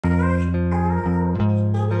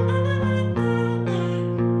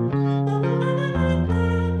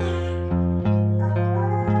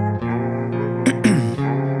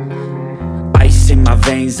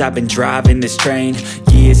veins, I've been driving this train.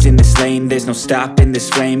 Years in this lane, there's no stopping this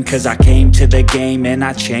flame. Cause I came to the game and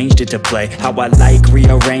I changed it to play how I like,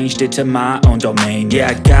 rearranged it to my own domain. Yeah,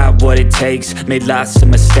 I got what it takes, made lots of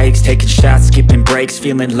mistakes, taking shots, skipping breaks,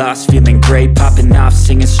 feeling lost, feeling great, popping off,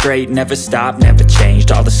 singing straight, never stopped, never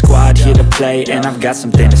changed. All the squad here to play, and I've got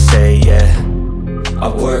something to say, yeah. I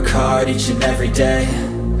work hard each and every day,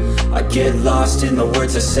 I get lost in the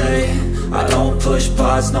words I say. I don't push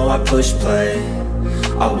pause, no, I push play.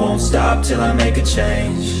 I won't stop till I make a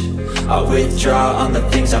change. I withdraw on the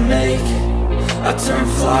things I make. I turn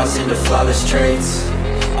flaws into flawless traits.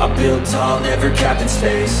 I build tall, never capped in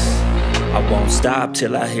space. I won't stop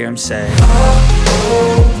till I hear him say, oh,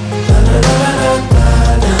 oh, la, la, la, la,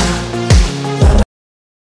 la, la.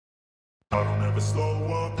 I don't ever slow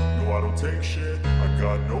up, no I don't take shit. I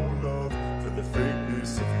got no love for the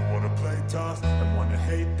fakeness. If you wanna play tough and wanna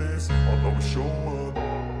hate this, I'll always show up.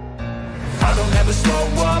 I don't ever slow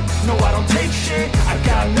up, no I don't take shit. I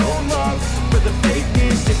got no love for the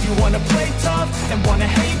fakeness. If you wanna play tough and wanna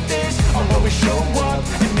hate this, I'll always show up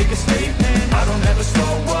and make a statement. I don't ever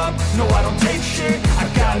slow up, no I don't take shit. I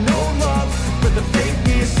got no love for the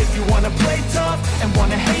fakeness. If you wanna play tough and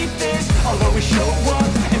wanna hate this, I'll always show up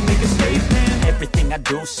and make a statement. Everything I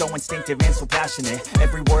do so instinctive and so passionate.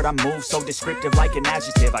 Every word I move so descriptive like an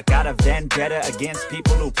adjective. I got a vendetta against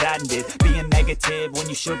people who patented being negative when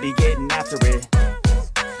you should be getting after it.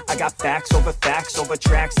 I got facts over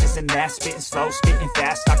tracks, this and that, spitting slow, spitting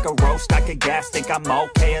fast. I could roast, I could gas, think I'm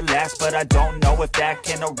okay at last, but I don't know if that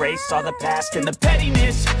can erase all the past. And the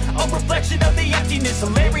pettiness, a reflection of the emptiness.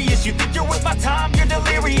 Hilarious, you think you're worth my time, you're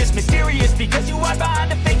delirious. Mysterious, because you hide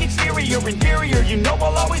behind a fake exterior. Inferior, you know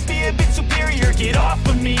I'll always be a bit superior. Get off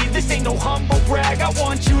of me, this ain't no humble brag. I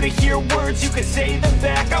want you to hear words, you can say them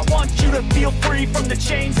back. I want you to feel free from the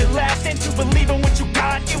chains at last, and to believe in what you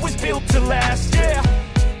got, it was built to last, yeah.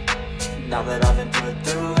 Now that I've been put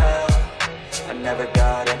through hell, I never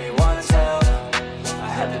got anyone's help. I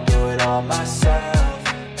had to do it all myself.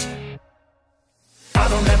 I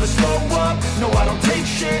don't ever slow up, no I don't take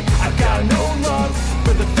shit. I got no love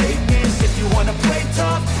for the fakeness. If you wanna play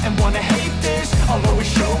tough and wanna hate this, I'll always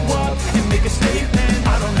show up and make a statement.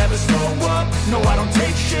 I don't ever slow up, no I don't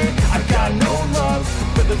take shit. I got no love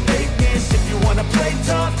for the fakeness. If you wanna play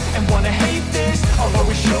tough and wanna hate this, I'll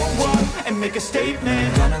always show up and make a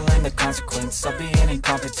statement. Gonna learn the consequence of being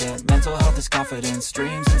incompetent. Mental health is confidence,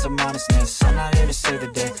 dreams and some honestness. I'm not here to save the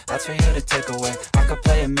day, that's for you to take away. I could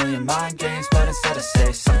play a million mind games, but instead I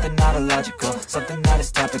say something not illogical, something that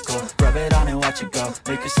is topical. Rub it on and watch it go,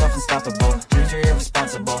 make yourself unstoppable. Dreams are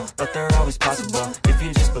irresponsible, but they're always possible. If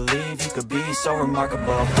you just believe, you could be so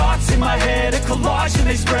remarkable. Thoughts in my head, a collage and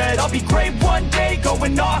they spread. I'll be great one day,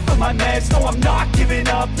 going off of my meds. No, I'm not giving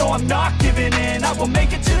up, no, I'm not giving in. I will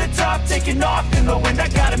make it to the top, taking off in the wind. I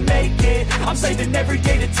gotta make it, I'm saving every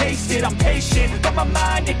day to taste it. I'm patient, but my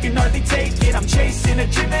mind, it can hardly take it. I'm chasing a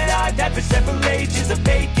dream that I've had for several ages. A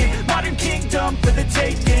vacant, modern kingdom for the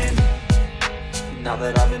taking. Now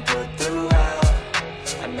that I've been put through hell,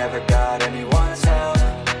 I never got anyone's help.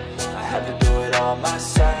 I had to do it all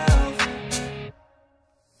myself.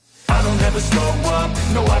 I don't ever slow up,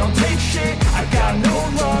 no I don't take shit. I got no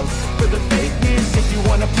love for the fakeness. If you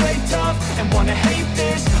wanna play tough and wanna hate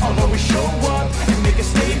this, I'll always show up and make a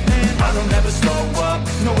statement. I don't ever slow up,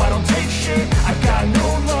 no I don't take shit. I got no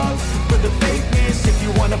love for the fakeness. If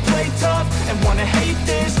you wanna play tough and wanna hate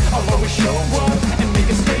this, I'll always show up